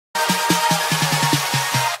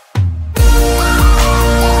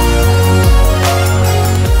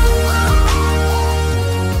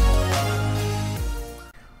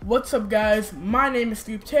What's up, guys? My name is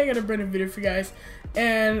Steve. Today I got to bring a video for you guys.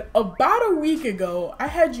 And about a week ago, I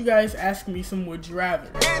had you guys ask me some would you rather.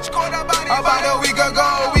 About a week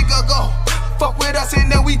ago. Fuck with us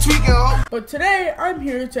and then we tweaking. But today I'm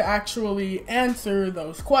here to actually answer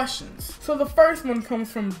those questions. So the first one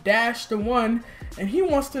comes from Dash the One, and he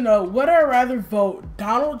wants to know, would I rather vote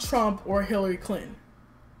Donald Trump or Hillary Clinton?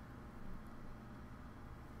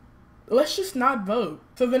 Let's just not vote.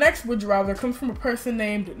 So the next would you rather comes from a person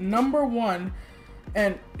named Number One,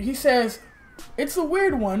 and he says, it's a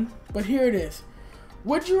weird one, but here it is.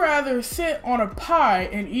 Would you rather sit on a pie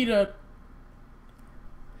and eat a,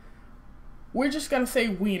 we're just gonna say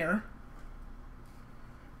wiener.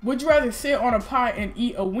 Would you rather sit on a pie and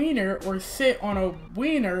eat a wiener, or sit on a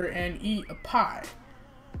wiener and eat a pie?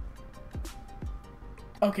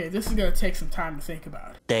 Okay, this is gonna take some time to think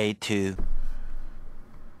about. Day 2.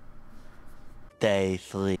 Day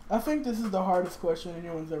 3. I think this is the hardest question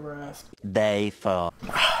anyone's ever asked. Day 4.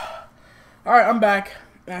 Alright, I'm back,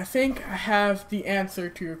 and I think I have the answer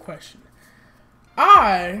to your question.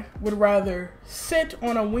 I would rather sit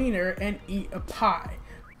on a wiener and eat a pie.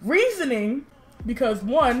 Reasoning, because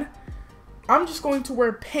one, I'm just going to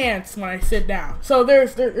wear pants when I sit down. So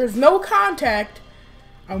there's no contact,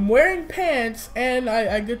 I'm wearing pants, and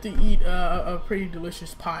I get to eat a pretty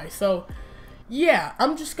delicious pie. So yeah,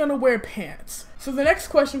 I'm just gonna wear pants. So the next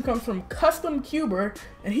question comes from Custom Cuber,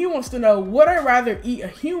 and he wants to know, would I rather eat a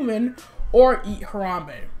human or eat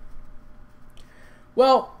Harambe?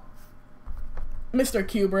 Well, Mr.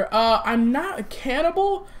 Cuber, I'm not a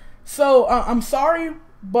cannibal, so I'm sorry,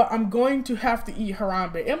 but I'm going to have to eat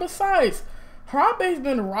Harambe. And besides, Harambe's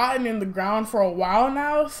been rotting in the ground for a while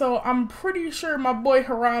now, so I'm pretty sure my boy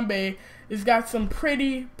Harambe has got some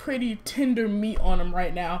pretty tender meat on him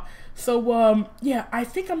right now. So, yeah, I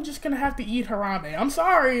think I'm just gonna have to eat Harambe. I'm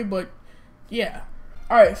sorry, but yeah.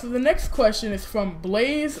 Alright, so the next question is from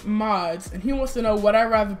Blaze Mods, and he wants to know, would I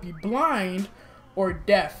rather be blind or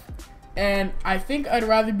deaf? And I think I'd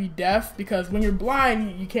rather be deaf, because when you're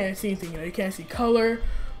blind, you can't see anything, you can't see color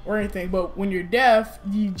or anything, but when you're deaf,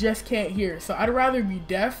 you just can't hear. So I'd rather be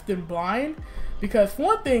deaf than blind, because for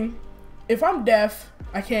one thing, if I'm deaf,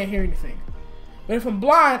 I can't hear anything. But if I'm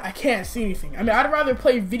blind, I can't see anything. I mean, I'd rather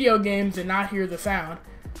play video games and not hear the sound.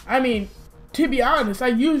 I mean, to be honest, I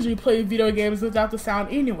usually play video games without the sound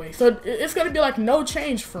anyway, so it's gonna be like no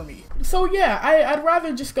change for me. So yeah, I'd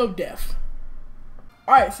rather just go deaf.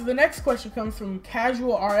 Alright, so the next question comes from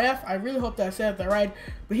Casual RF. I really hope that I said that right,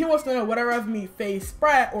 but he wants to know, would I rather meet FaZe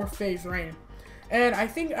Sprat or FaZe Rain? And I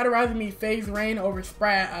think I'd rather meet FaZe Rain over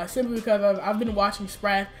Sprat, simply because I've been watching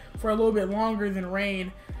Sprat for a little bit longer than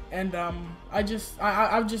Rain, and I've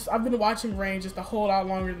been watching Rain just a whole lot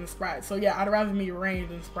longer than Sprat. So yeah, I'd rather meet Rain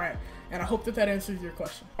than Sprat, and I hope that answers your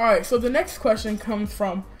question. Alright, so the next question comes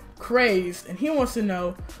from Crazed, and he wants to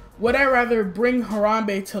know, would I rather bring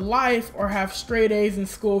Harambe to life or have straight A's in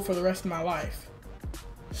school for the rest of my life?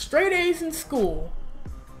 Straight A's in school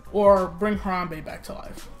or bring Harambe back to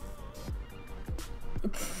life?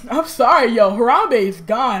 I'm sorry, yo, Harambe is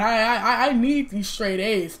gone. I need these straight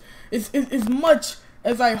A's. As much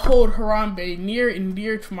as I hold Harambe near and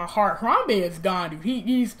dear to my heart, Harambe is gone,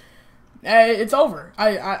 dude. It's over.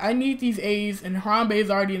 I need these A's, and Harambe is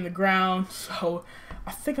already in the ground, so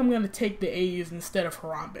I think I'm gonna take the A's instead of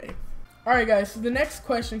Harambe. Alright guys, so the next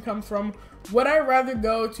question comes from, would I rather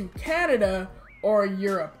go to Canada or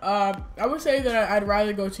Europe? I would say that I'd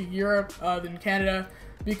rather go to Europe than Canada,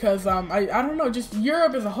 because I don't know, just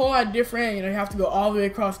Europe is a whole lot different. You have to go all the way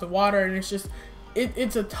across the water, and it's just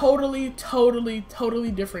it's a totally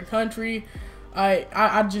different country. I'd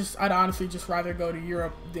honestly just rather go to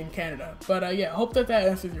Europe than Canada. But yeah, hope that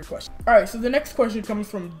answers your question. Alright, so the next question comes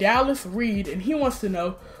from Dallas Reed, and he wants to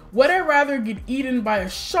know, would I rather get eaten by a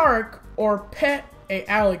shark or pet an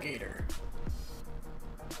alligator?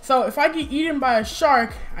 So if I get eaten by a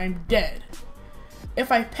shark, I'm dead.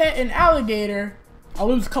 If I pet an alligator, I'll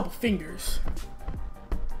lose a couple fingers.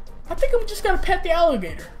 I think I'm just gonna pet the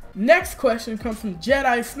alligator. Next question comes from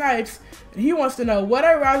Jedi Snipes, and he wants to know, would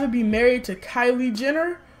I rather be married to Kylie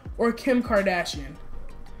Jenner or Kim Kardashian?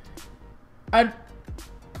 I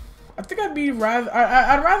think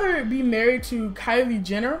I'd rather be married to Kylie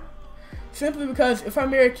Jenner, simply because if I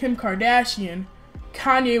marry Kim Kardashian,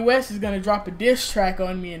 Kanye West is gonna drop a diss track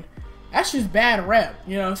on me, and that's just bad rep,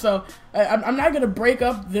 So I'm not gonna break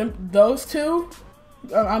up those two.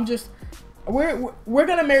 We're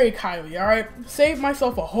gonna marry Kylie, alright? Save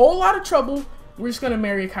myself a whole lot of trouble. We're just gonna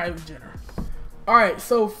marry Kylie Jenner. Alright,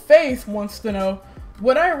 so Faith wants to know,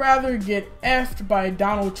 would I rather get effed by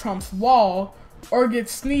Donald Trump's wall or get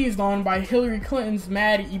sneezed on by Hillary Clinton's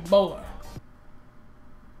mad Ebola?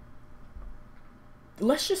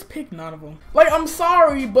 let's just pick none of them. Like, I'm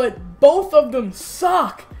sorry, but both of them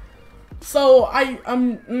suck. So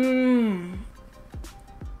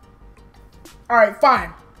alright,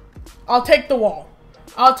 fine. I'll take the wall.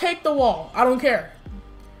 I'll take the wall. I don't care.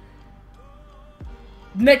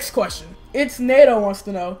 Next question. It's NATO wants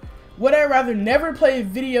to know, would I rather never play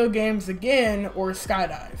video games again or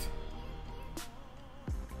skydive?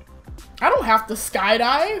 I don't have to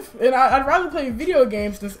skydive, and I'd rather play video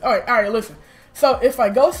games than... Alright, listen. So, if I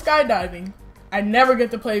go skydiving, I never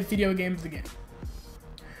get to play video games again.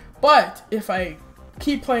 But, if I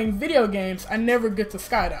keep playing video games, I never get to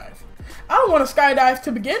skydive. I don't want to skydive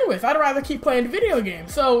to begin with. I'd rather keep playing video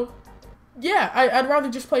games. So, yeah, I'd rather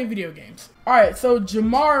just play video games. Alright, so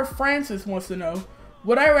Jamar Francis wants to know,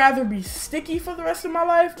 would I rather be sticky for the rest of my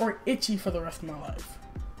life or itchy for the rest of my life?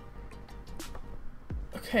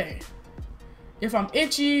 Okay. If I'm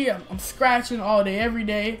itchy, I'm scratching all day, every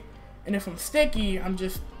day. And if I'm sticky, I'm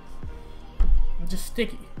just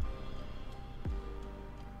sticky.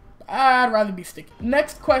 I'd rather be sticky.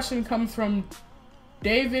 Next question comes from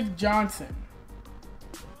David Johnson.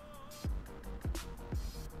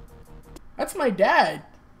 That's my dad.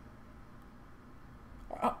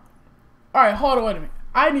 Alright, hold on, wait a minute.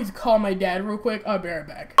 I need to call my dad real quick. I'll be right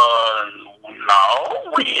back.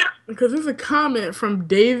 No. Because there's a comment from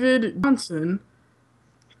David Johnson.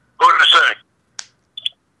 What did it say?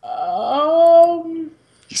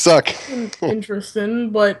 You suck.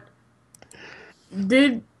 Interesting, but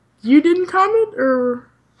you didn't comment, or?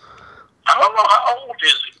 I don't know, how old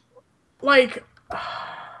is he? Like,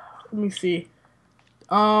 let me see.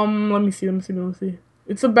 Let me see.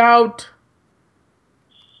 It's about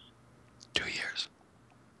 2 years.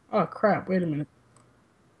 Oh crap! Wait a minute.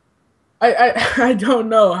 I don't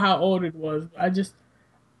know how old it was. I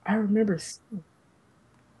remember. Is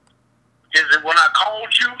it when I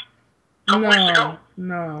called you?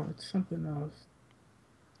 No, it's something else.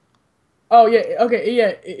 Oh yeah, okay,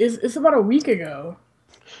 yeah. It's about a week ago.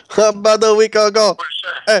 About a week ago. What did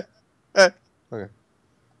it say? Hey. Okay.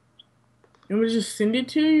 You want me to just send it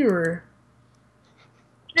to you, or?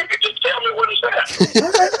 You can just tell me what it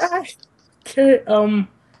says. Okay.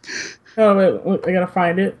 Oh wait, I gotta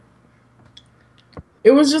find it.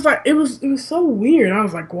 It was just like it was so weird. I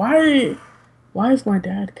was like, why is my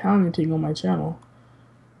dad commenting on my channel?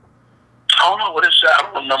 I don't know what it says. I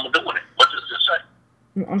don't remember doing it. What does it say?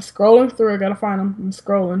 I'm scrolling through. I gotta find him. I'm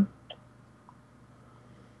scrolling.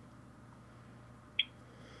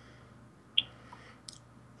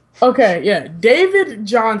 Okay, yeah, David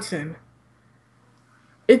Johnson.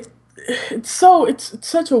 It's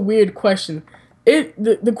such a weird question.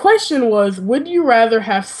 The question was, would you rather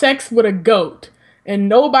have sex with a goat and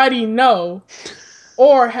nobody know,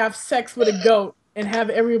 or have sex with a goat and have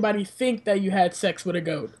everybody think that you had sex with a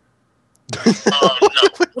goat? No. I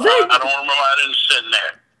don't remember. I didn't send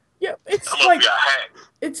that. Yeah, it's That must like be a hack.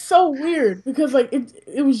 it's so weird because like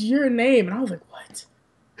it was your name and I was like, what?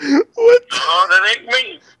 What? No, that ain't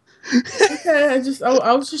me. Okay,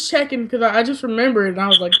 I was just checking because I just remembered and I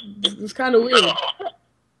was like, it's kind of weird. No,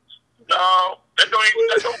 that don't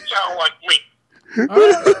sound like me.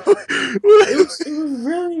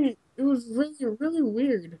 It was really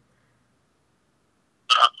weird.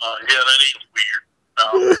 Yeah, that is weird. No,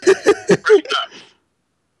 really not.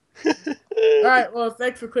 All right, well,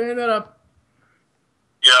 thanks for clearing that up.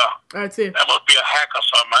 Yeah. All right, see ya. That must be a hack or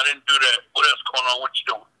something. I didn't do that. What else going on? What you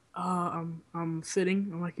doing? I'm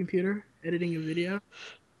sitting on my computer editing a video.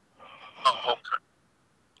 Oh, okay.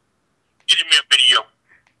 Give me a video.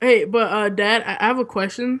 Hey, but Dad, I have a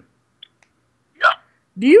question. Yeah.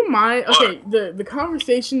 Do you mind? Okay, What? the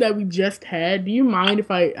conversation that we just had. Do you mind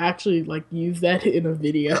if I actually like use that in a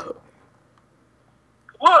video?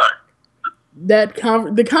 What? The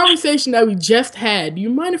conversation that we just had. Do you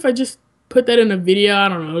mind if I just put that in a video? I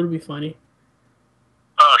don't know. It'll be funny.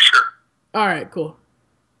 Sure. All right, cool.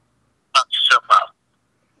 Knock yourself out.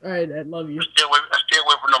 All right, Dad, love you. Stay away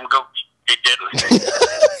from them goats. They're deadly.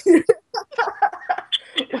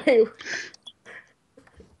 Wait.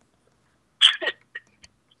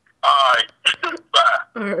 All right. Bye.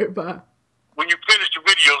 All right, bye. When you finish the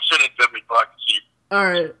video, send it to me so I can see it. All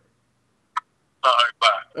right. All right,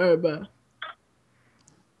 bye. All right, bye.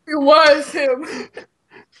 It was him.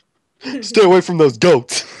 Stay away from those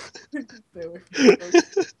goats. Stay away from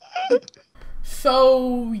those.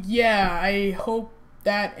 So, yeah, I hope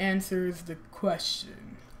that answers the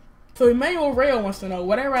question. So, Emmanuel Rayo wants to know,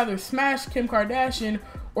 would I rather smash Kim Kardashian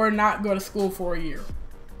or not go to school for a year?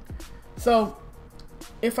 So,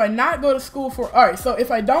 if I not go to school for... Alright, so if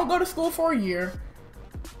I don't go to school for a year,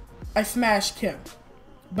 I smash Kim.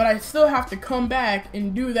 But I still have to come back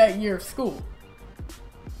and do that year of school.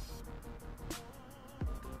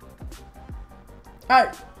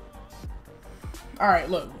 Alright,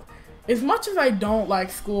 look. As much as I don't like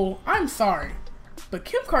school, I'm sorry. But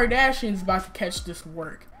Kim Kardashian's about to catch this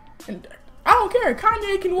work. And I don't care.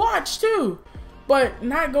 Kanye can watch too. But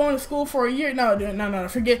not going to school for a year. No.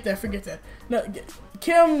 Forget that. No,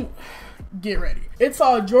 Kim, get ready. It's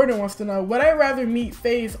all Jordan wants to know. Would I rather meet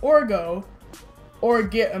FaZe Orgo or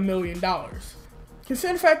get $1 million?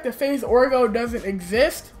 Considering the fact that FaZe Orgo doesn't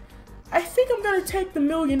exist, I think I'm going to take the $1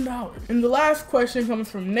 million. And the last question comes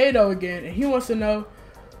from NATO again. And he wants to know,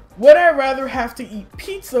 would I rather have to eat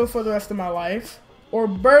pizza for the rest of my life or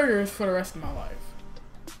burgers for the rest of my life?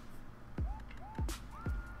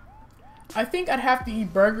 I think I'd have to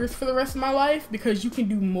eat burgers for the rest of my life because you can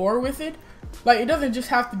do more with it. Like, it doesn't just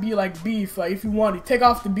have to be like beef. Like, if you want to take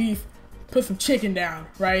off the beef, put some chicken down,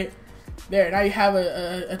 right? There, now you have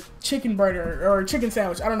a chicken burger or a chicken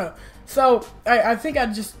sandwich. I don't know. So, I think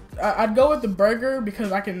I'd go with the burger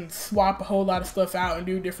because I can swap a whole lot of stuff out and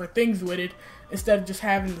do different things with it instead of just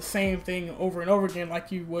having the same thing over and over again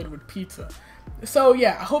like you would with pizza. So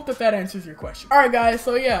yeah, I hope that answers your question. Alright guys,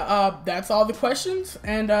 so yeah, that's all the questions.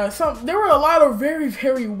 And there were a lot of very,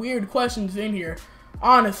 very weird questions in here,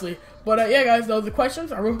 honestly. But yeah guys, those are the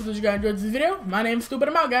questions. I hope that you guys enjoyed this video. My name's Stupid,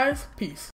 I'm out guys. Peace.